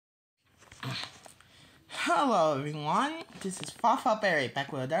Hello everyone, this is Fafa Berry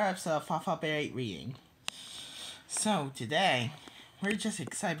back with another episode of Fafa Berry Reading. So today, we're just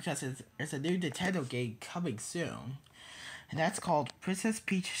excited because there's a new Nintendo game coming soon. And that's called Princess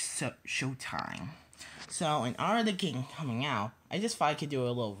Peach Showtime. So in honor of the game coming out, I just thought I could do a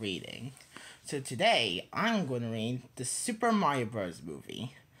little reading. So today, I'm going to read the Super Mario Bros.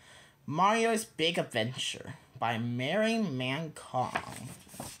 Movie, Mario's Big Adventure by Mary Man Kong.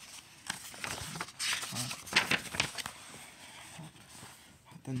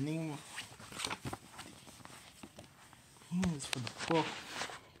 The name is for the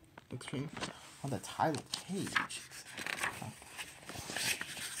book screen on the title page.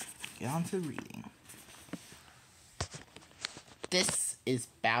 Get on to reading. This is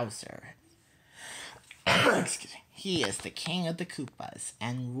Bowser. Excuse me. He is the king of the Koopas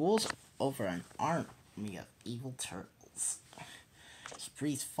and rules over an army of evil turtles. He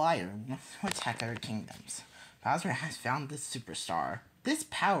breathes fire to attack other kingdoms. Bowser has found this superstar. This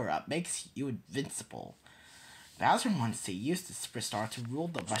power-up makes you invincible. Bowser wants to use the superstar to rule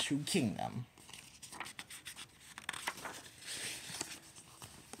the Mushroom Kingdom.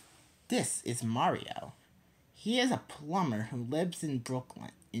 This is Mario. He is a plumber who lives in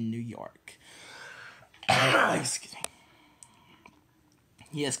Brooklyn, in New York. Excuse me.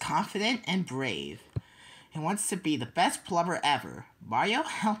 He is confident and brave. He wants to be the best plumber ever. Mario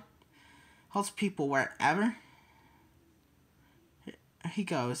helps people wherever he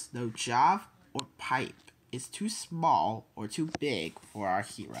goes. No job or pipe is too small or too big for our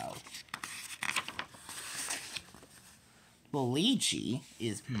hero. Luigi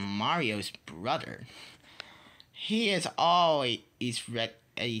is Mario's brother. He is always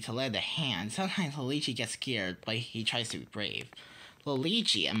ready to lend a hand. Sometimes Luigi gets scared, but he tries to be brave.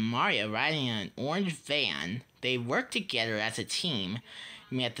 Luigi and Mario riding in an orange van. They work together as a team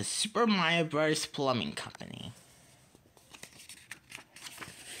and meet at the Super Mario Bros. Plumbing Company.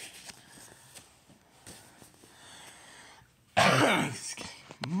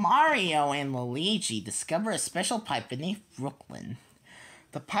 Mario and Luigi discover a special pipe beneath Brooklyn.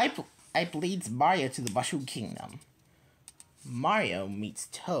 The pipe leads Mario to the Mushroom Kingdom. Mario meets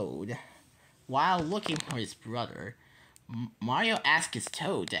Toad. While looking for his brother, Mario asks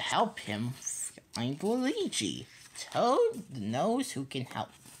Toad to help him find Luigi. Toad knows who can help.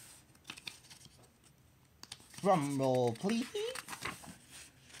 Drum roll, please.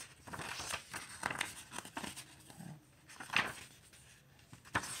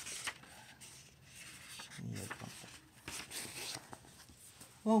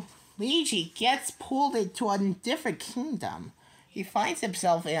 Well, Luigi gets pulled into a different kingdom. He finds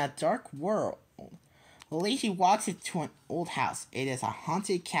himself in a dark world. Luigi walks into an old house. It is a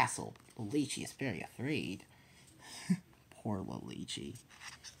haunted castle. Luigi is very afraid. Poor Luigi.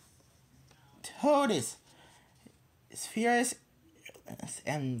 Toad is fierce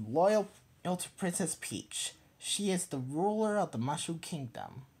and loyal to Princess Peach. She is the ruler of the Mushroom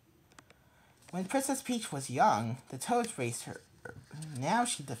Kingdom. When Princess Peach was young, the Toads raised her. Now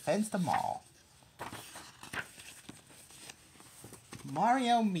she defends them all.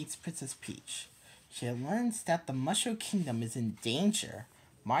 Mario meets Princess Peach. She learns that the Mushroom Kingdom is in danger.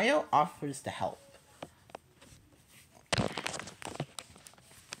 Mario offers to help.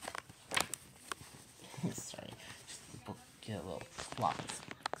 Sorry, just get a little plot.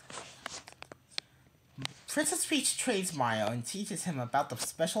 Princess Peach trains Mario and teaches him about the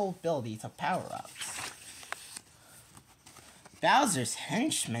special abilities of power-ups. Bowser's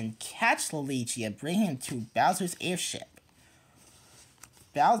henchmen catch Luigi and bring him to Bowser's airship.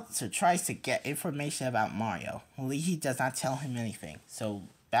 Bowser tries to get information about Mario. Luigi does not tell him anything, so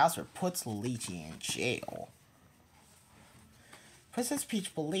Bowser puts Luigi in jail. Princess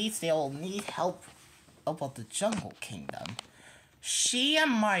Peach believes they will need help about the Jungle Kingdom. She and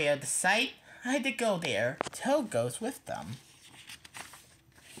Mario decide to go there. Toad goes with them.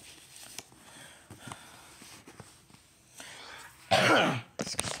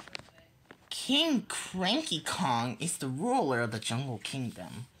 King Cranky Kong is the ruler of the Jungle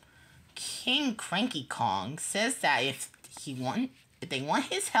Kingdom. King Cranky Kong says that if they want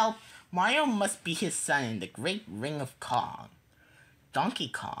his help, Mario must be his son in the Great Ring of Kong. Donkey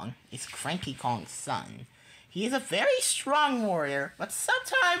Kong is Cranky Kong's son. He is a very strong warrior, but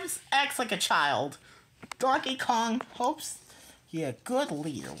sometimes acts like a child. Donkey Kong hopes he's a good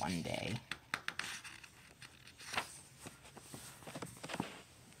leader one day.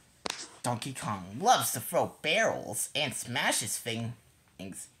 Donkey Kong loves to throw barrels and smashes things.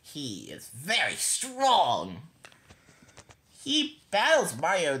 He is very strong. He battles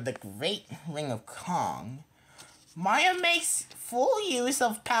Mario in the Great Ring of Kong. Mario makes full use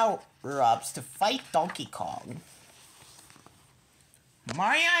of power-ups to fight Donkey Kong.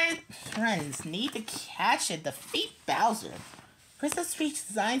 Mario and his friends need to catch and defeat Bowser. Princess Peach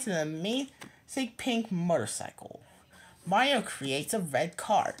designs an amazing pink motorcycle. Mario creates a red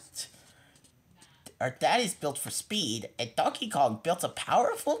cart. Our daddy's built for speed, and Donkey Kong built a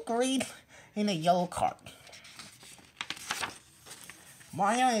powerful green and a yellow cart.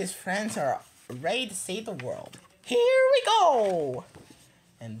 Mario and his friends are ready to save the world. Here we go!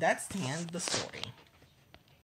 And that's the end of the story.